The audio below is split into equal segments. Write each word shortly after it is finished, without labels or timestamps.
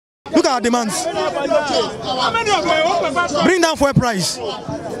Look at our demands. Bring down fuel price.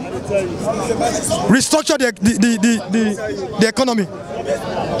 Restructure the economy.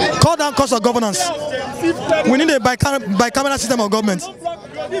 Cut down cost of governance. We need a bicameral system of government.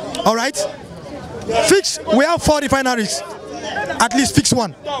 All right? Fix. We have 4 refineries. At least fix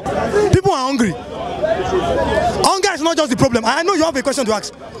one. People are hungry. Hunger is not just the problem. I know you have a question to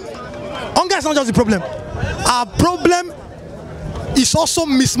ask. Hunger is not just the problem. Our problem is also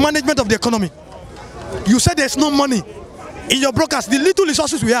mismanagement of the economy. You said there's no money in your brokers. The little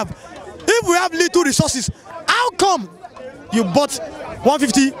resources we have. If we have little resources, how come you bought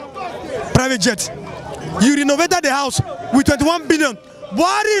 150 private jets? You renovated the house with 21 billion.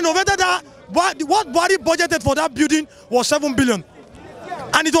 Buhari renovated that. What Buhari budgeted for that building was 7 billion.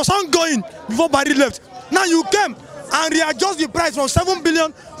 And it was ongoing before Buhari left. Now you came and readjust the price from 7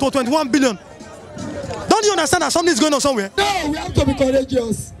 billion to 21 billion. Don't you understand that something is going on somewhere? No, we have to be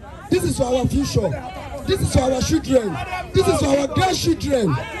courageous. This is for our future. This is for our children. This is for our grandchildren.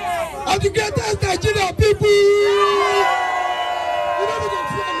 Of the greatest Nigerian people. You know what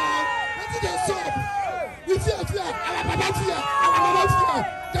fear now? What is the soap? We fear. Our mama fear. Our mama fear.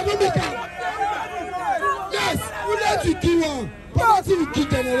 They don't make it. Yes, bullets will kill one. Poverty will kill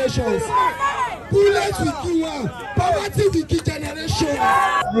generations. Bullets will kill one. Poverty will kill generations.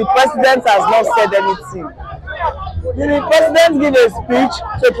 The president has not said anything. Did the president give a speech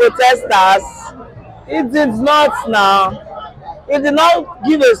to protesters? He did not now. He did not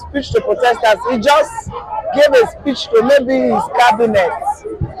give a speech to protesters. He just gave a speech to maybe his cabinet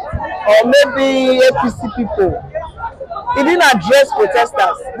or maybe APC people. He didn't address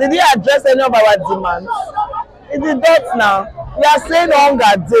protesters. Did he address any of our demands? He did not now. We are saying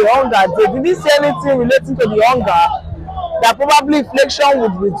hunger day, hunger day. Did he say anything relating to the hunger that probably inflation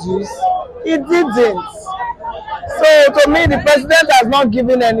would reduce? He didn't. So to me, the president has not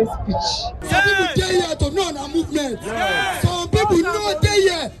given any speech. Some people dey here to know our movement. Some people know dey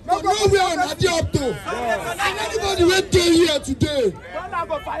here to know where we are up to. And anybody wey dey here today,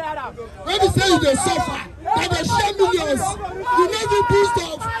 when we say you dey suffer, that dey share millions, you know the boost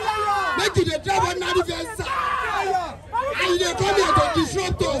of make you dey drive ordinary vehicle. And you dey come here to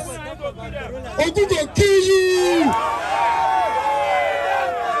disrupt us. Ogun go kill you.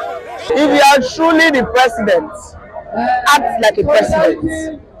 If you are truly the president, act like a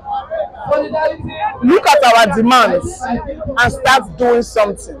president. Look at our demands and start doing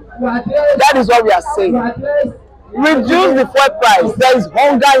something. That is what we are saying. Reduce the fuel price. There is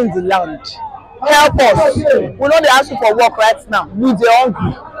hunger in the land. Help us. We know they ask you for work right now. We are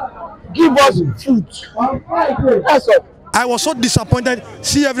hungry. Give us food. That's all. I was so disappointed.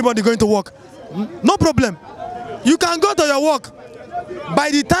 See everybody going to work. No problem. You can go to your work.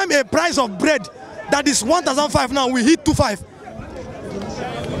 By the time a price of bread that is 1,005 now, we hit 2,500.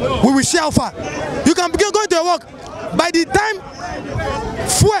 We will see how far. You can begin going to your work. By the time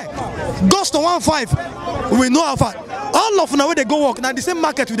fuel goes to 1,500, we will know how far. All of now when they go work, now the same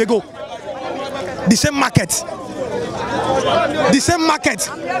market will they go. The same market. The same market.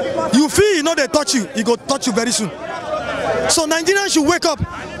 You feel you know they touch you, it go touch you very soon. So Nigerians should wake up.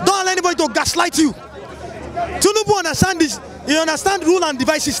 Don't allow anybody to gaslight you. Tinubu understand this. He understand rule and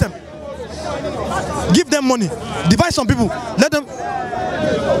divide system. Give them money. Divide some people. Let them.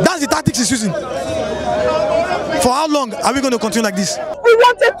 That's the tactics he's using. For how long are we going to continue like this? We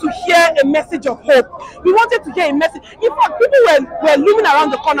wanted to hear a message of hope. We wanted to hear a message. In fact, people were looming around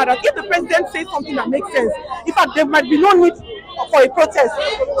the corner that if the president says something that makes sense, in fact, there might be no need for a protest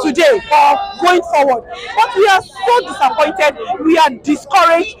today or going forward. But we are so disappointed. We are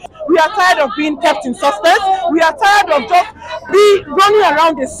discouraged. We are tired of being kept in suspense. We are tired of just running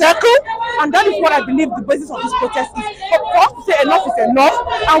around a circle. And that is what I believe the basis of this protest is. But for us to say enough is enough,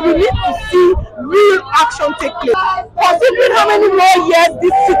 and we need to see real action take place. Considering how many more years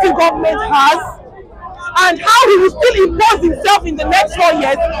this city government has, and how he will still impose himself in the next 4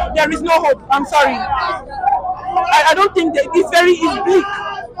 years, there is no hope. I'm sorry. I don't think that it's bleak.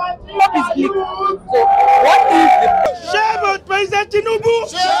 What is bleak? So what is the shame on President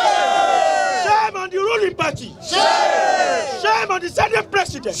Tinubu? Shame on the ruling party? Shame on the Senate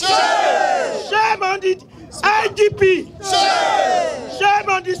President? Shame on the IGP? Shame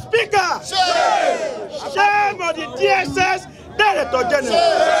on the Speaker? Shame on the DSS Director General?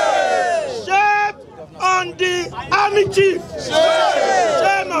 Shame on the Army Chief?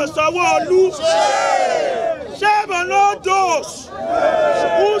 Shame on Sanwo-Olu? Shame on all those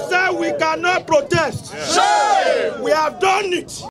who say we cannot protest. Shame! We have done it.